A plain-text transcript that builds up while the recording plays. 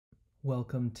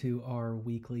Welcome to our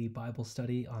weekly Bible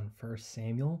study on 1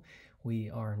 Samuel.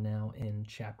 We are now in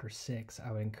chapter 6.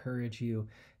 I would encourage you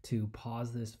to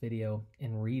pause this video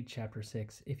and read chapter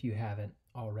 6 if you haven't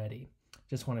already.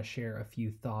 Just want to share a few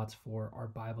thoughts for our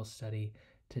Bible study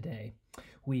today.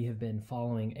 We have been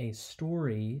following a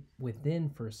story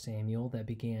within 1 Samuel that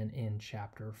began in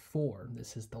chapter 4.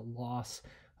 This is the loss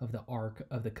of the Ark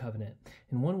of the Covenant.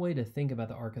 And one way to think about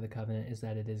the Ark of the Covenant is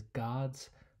that it is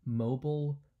God's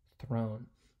mobile throne.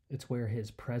 It's where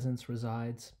his presence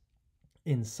resides.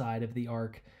 Inside of the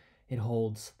ark, it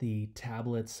holds the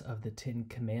tablets of the Ten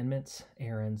Commandments,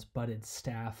 Aaron's budded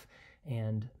staff,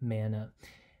 and manna.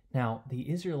 Now, the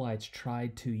Israelites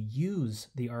tried to use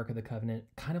the Ark of the Covenant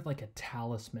kind of like a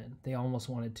talisman. They almost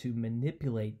wanted to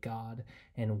manipulate God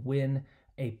and win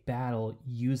a battle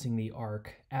using the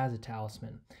ark as a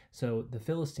talisman. So the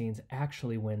Philistines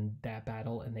actually win that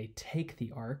battle and they take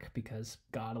the ark because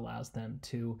God allows them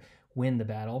to win the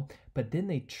battle. But then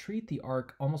they treat the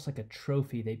ark almost like a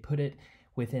trophy. They put it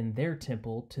within their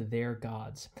temple to their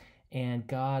gods. And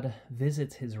God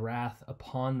visits his wrath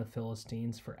upon the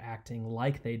Philistines for acting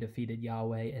like they defeated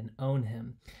Yahweh and own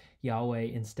him. Yahweh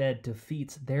instead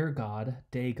defeats their god,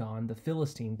 Dagon, the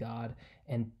Philistine god,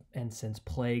 and sends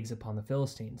plagues upon the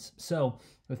Philistines. So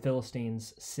the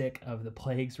Philistines, sick of the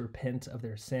plagues, repent of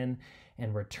their sin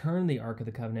and return the Ark of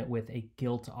the Covenant with a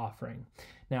guilt offering.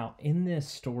 Now, in this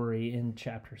story in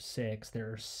chapter 6,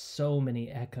 there are so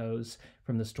many echoes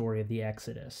from the story of the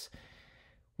Exodus.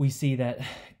 We see that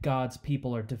God's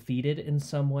people are defeated in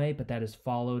some way, but that is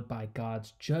followed by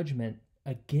God's judgment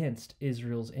against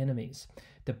Israel's enemies.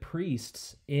 The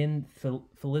priests in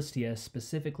Philistia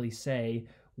specifically say,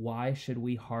 "Why should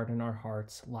we harden our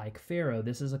hearts like Pharaoh?"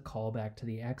 This is a callback to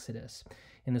the Exodus.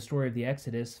 In the story of the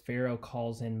Exodus, Pharaoh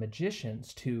calls in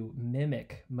magicians to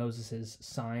mimic Moses'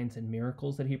 signs and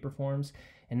miracles that he performs,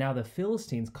 and now the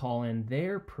Philistines call in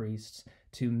their priests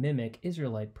to mimic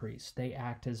Israelite priests. They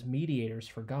act as mediators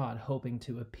for God, hoping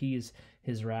to appease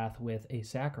his wrath with a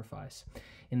sacrifice.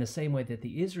 In the same way that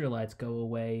the Israelites go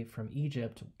away from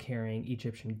Egypt carrying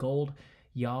Egyptian gold,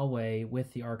 Yahweh,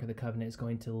 with the Ark of the Covenant, is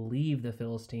going to leave the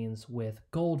Philistines with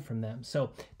gold from them.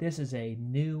 So this is a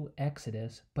new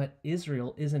Exodus, but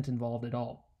Israel isn't involved at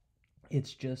all.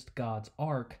 It's just God's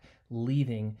Ark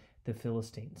leaving the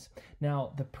Philistines.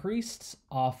 Now, the priests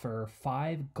offer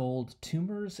 5 gold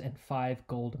tumors and 5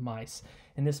 gold mice.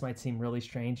 And this might seem really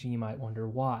strange, and you might wonder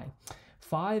why.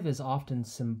 5 is often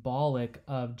symbolic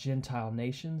of Gentile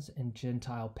nations and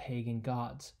Gentile pagan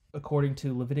gods. According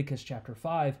to Leviticus chapter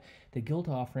 5, the guilt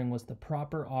offering was the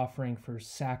proper offering for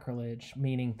sacrilege,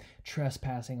 meaning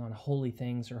trespassing on holy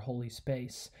things or holy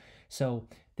space. So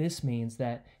this means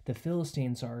that the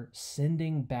Philistines are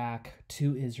sending back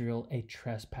to Israel a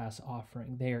trespass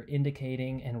offering. They are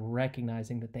indicating and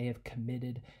recognizing that they have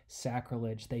committed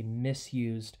sacrilege. They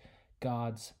misused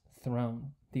God's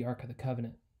throne, the Ark of the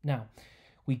Covenant. Now,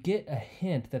 we get a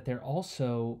hint that they're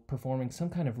also performing some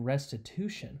kind of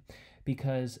restitution,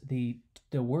 because the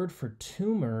word for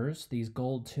tumors, these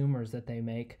gold tumors that they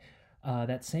make,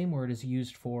 that same word is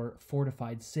used for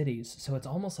fortified cities. So it's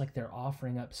almost like they're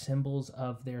offering up symbols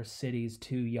of their cities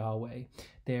to Yahweh.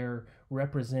 They're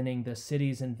representing the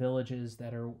cities and villages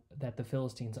that the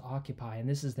Philistines occupy, and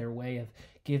this is their way of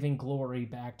giving glory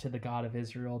back to the God of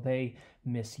Israel. They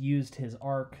misused his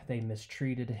ark, they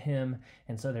mistreated him,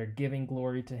 and so they're giving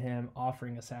glory to him,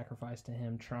 offering a sacrifice to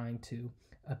him, trying to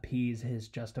appease his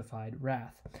justified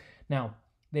wrath. Now,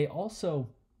 they also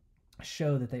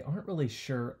show that they aren't really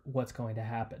sure what's going to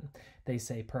happen. They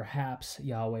say, perhaps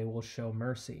Yahweh will show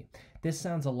mercy. This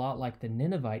sounds a lot like the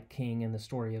Ninevite king in the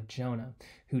story of Jonah,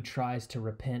 who tries to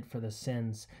repent for the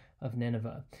sins of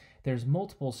Nineveh. There's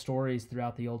multiple stories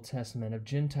throughout the Old Testament of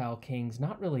Gentile kings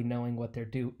not really knowing what they're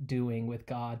doing with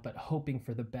God, but hoping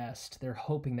for the best. They're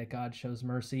hoping that God shows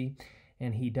mercy,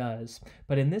 and he does.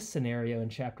 But in this scenario in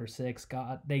chapter 6,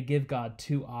 they give God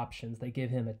 2 options. They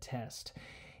give him a test.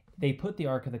 They put the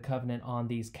Ark of the Covenant on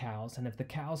these cows, and if the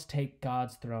cows take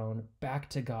God's throne back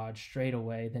to God straight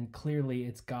away, then clearly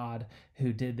it's God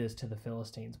who did this to the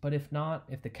Philistines. But if not,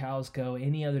 if the cows go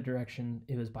any other direction,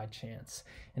 it was by chance.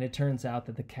 And it turns out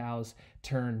that the cows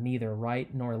turn neither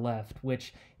right nor left,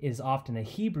 which is often a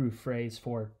Hebrew phrase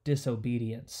for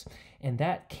disobedience. And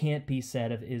that can't be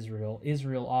said of Israel.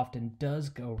 Israel often does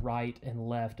go right and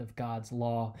left of God's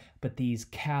law, but these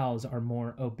cows are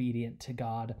more obedient to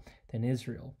God than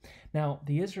Israel. Now,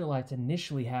 the Israelites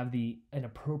initially have an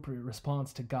appropriate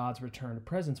response to God's return to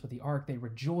presence with the ark. They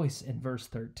rejoice in verse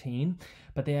 13,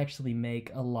 but they actually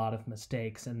make a lot of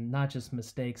mistakes, and not just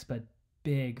mistakes, but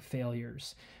big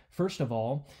failures. First of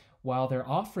all, while they're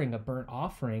offering a burnt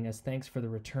offering as thanks for the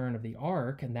return of the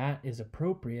ark, and that is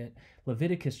appropriate,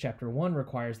 Leviticus chapter 1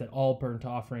 requires that all burnt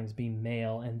offerings be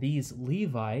male, and these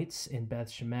Levites in Beth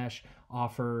Shemesh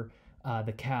offer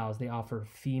the cows. They offer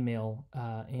female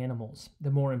animals.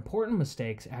 The more important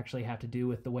mistakes actually have to do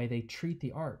with the way they treat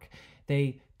the ark.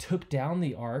 They took down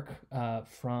the ark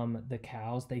from the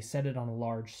cows. They set it on a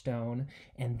large stone,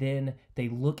 and then they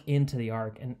look into the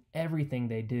ark, and everything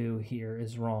they do here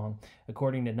is wrong.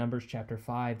 According to Numbers chapter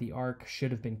 5, the ark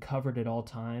should have been covered at all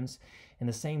times. And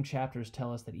the same chapters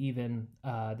tell us that even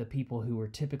the people who were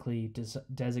typically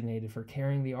designated for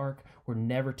carrying the ark were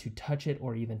never to touch it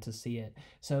or even to see it.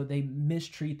 So they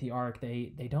mistreat the ark.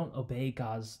 They don't obey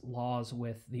God's laws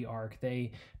with the ark.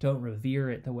 They don't revere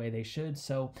it the way they should.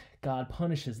 So God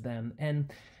punishes them.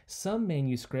 And some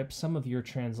manuscripts, some of your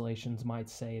translations might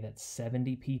say that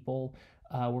 70 people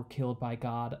were killed by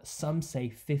God. Some say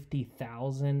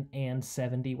 50,000 and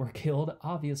 70 were killed.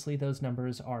 Obviously, those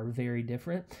numbers are very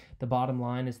different. The bottom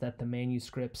line is that the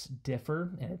manuscripts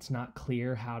differ, and it's not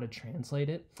clear how to translate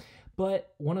it.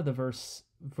 But one of the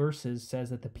verses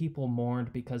says that the people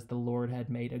mourned because the Lord had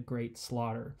made a great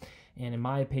slaughter. And in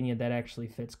my opinion, that actually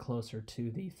fits closer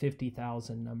to the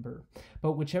 50,000 number.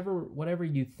 But whatever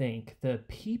you think, the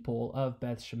people of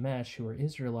Beth Shemesh, who are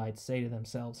Israelites, say to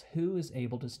themselves, "Who is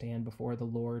able to stand before the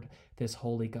Lord, this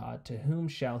holy God? To whom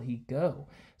shall he go,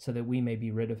 so that we may be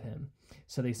rid of him?"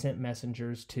 So they sent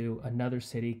messengers to another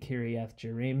city, Kiriath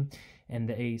Jearim, and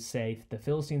they say, "The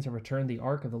Philistines have returned the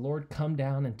ark of the Lord. Come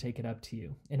down and take it up to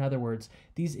you." In other words,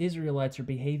 these Israelites are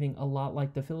behaving a lot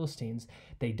like the Philistines.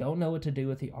 They don't know what to do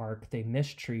with the ark. They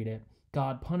mistreat it.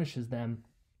 God punishes them,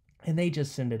 and they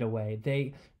just send it away.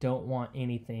 They don't want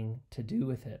anything to do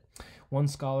with it. One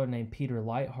scholar named Peter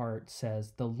Lightheart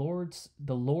says, the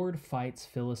Lord fights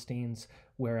Philistines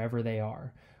wherever they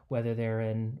are, whether they're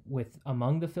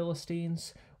among the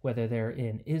Philistines, whether they're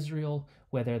in Israel,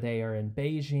 whether they are in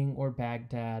Beijing or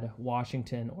Baghdad,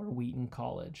 Washington or Wheaton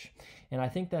College. And I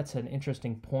think that's an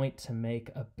interesting point to make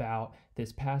about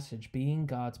this passage. Being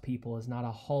God's people is not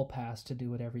a hall pass to do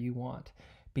whatever you want.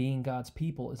 Being God's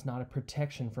people is not a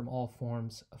protection from all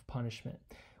forms of punishment.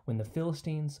 When the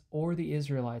Philistines or the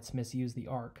Israelites misuse the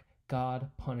ark, God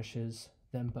punishes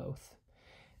them both.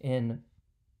 In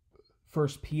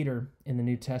 1 Peter in the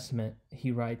New Testament,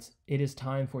 he writes, "It is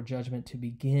time for judgment to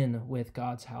begin with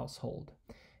God's household."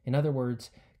 In other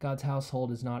words, God's household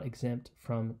is not exempt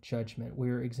from judgment.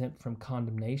 We're exempt from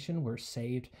condemnation. We're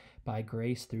saved by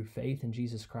grace through faith in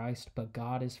Jesus Christ, but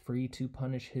God is free to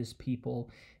punish his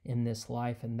people in this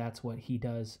life, and that's what he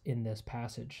does in this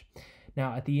passage.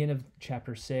 Now, at the end of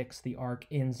chapter 6, the ark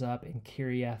ends up in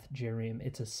Kiriath Jearim.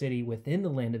 It's a city within the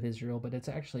land of Israel, but it's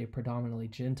actually a predominantly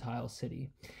Gentile city.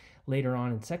 Later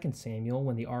on in 2 Samuel,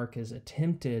 when the ark is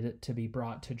attempted to be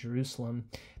brought to Jerusalem,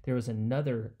 there was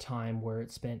another time where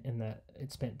it spent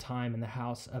time in the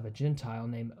house of a Gentile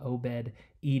named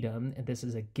Obed-Edom, and this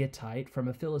is a Gittite from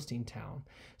a Philistine town.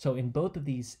 So in both of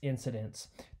these incidents,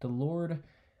 the Lord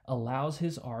allows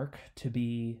his ark to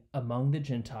be among the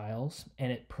Gentiles,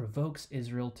 and it provokes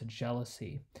Israel to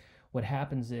jealousy. What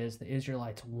happens is the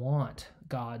Israelites want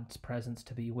God's presence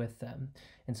to be with them,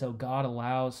 and so God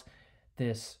allows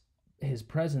his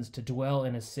presence to dwell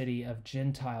in a city of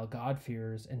Gentile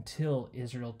God-fearers until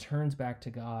Israel turns back to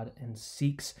God and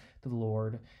seeks the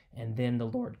Lord, and then the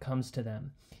Lord comes to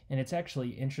them. And it's actually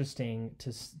interesting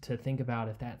to think about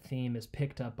if that theme is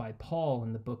picked up by Paul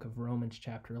in the book of Romans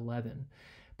chapter 11.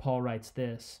 Paul writes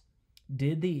this,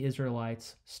 "Did the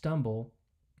Israelites stumble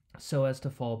so as to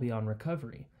fall beyond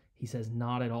recovery?" He says,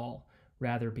 "Not at all.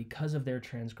 Rather, because of their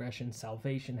transgression,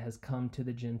 salvation has come to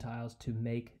the Gentiles to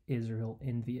make Israel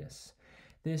envious."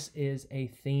 This is a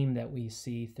theme that we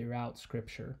see throughout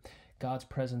Scripture. God's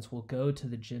presence will go to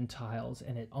the Gentiles,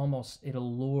 and it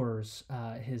allures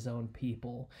his own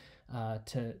people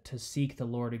to seek the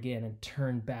Lord again and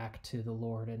turn back to the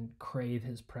Lord and crave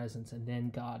his presence, and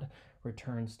then God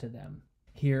returns to them.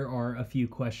 Here are a few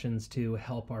questions to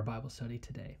help our Bible study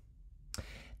today.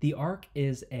 The ark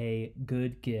is a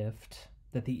good gift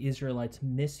that the Israelites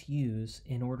misuse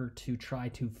in order to try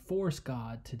to force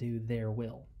God to do their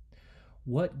will.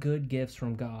 What good gifts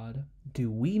from God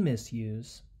do we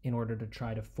misuse in order to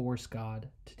try to force God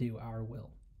to do our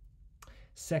will?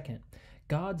 Second,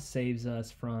 God saves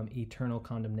us from eternal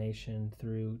condemnation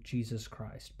through Jesus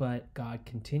Christ, but God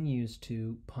continues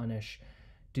to punish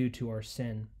due to our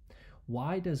sin.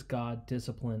 Why does God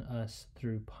discipline us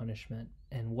through punishment,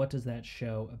 and what does that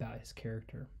show about his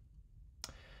character?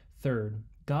 Third,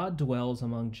 God dwells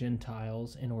among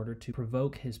Gentiles in order to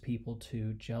provoke his people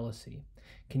to jealousy.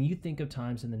 Can you think of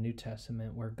times in the New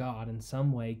Testament where God in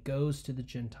some way goes to the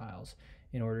Gentiles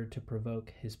in order to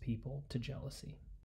provoke his people to jealousy?